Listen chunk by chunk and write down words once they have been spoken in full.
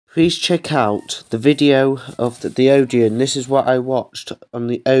Please check out the video of the Odeon. This is what I watched on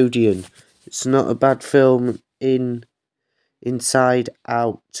the Odeon. It's not a bad film in Inside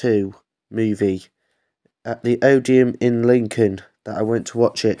Out 2 movie. At the Odeon in Lincoln that I went to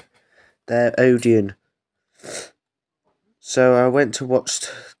watch it. Their Odeon. So I went to watch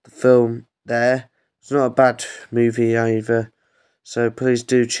the film there. It's not a bad movie either. So please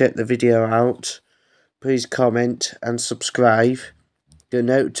do check the video out. Please comment and subscribe. Get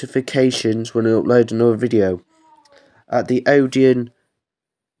notifications when I upload another video. At the Odeon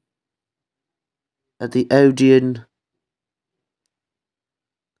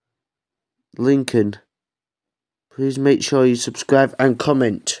Lincoln. Please make sure you subscribe and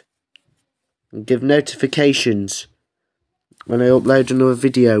comment. And give notifications when I upload another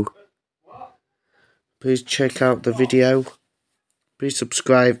video. Please check out the video. Please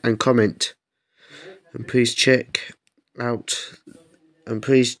subscribe and comment. And please check it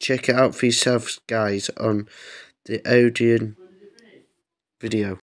out for yourselves, guys, on the Odeon video.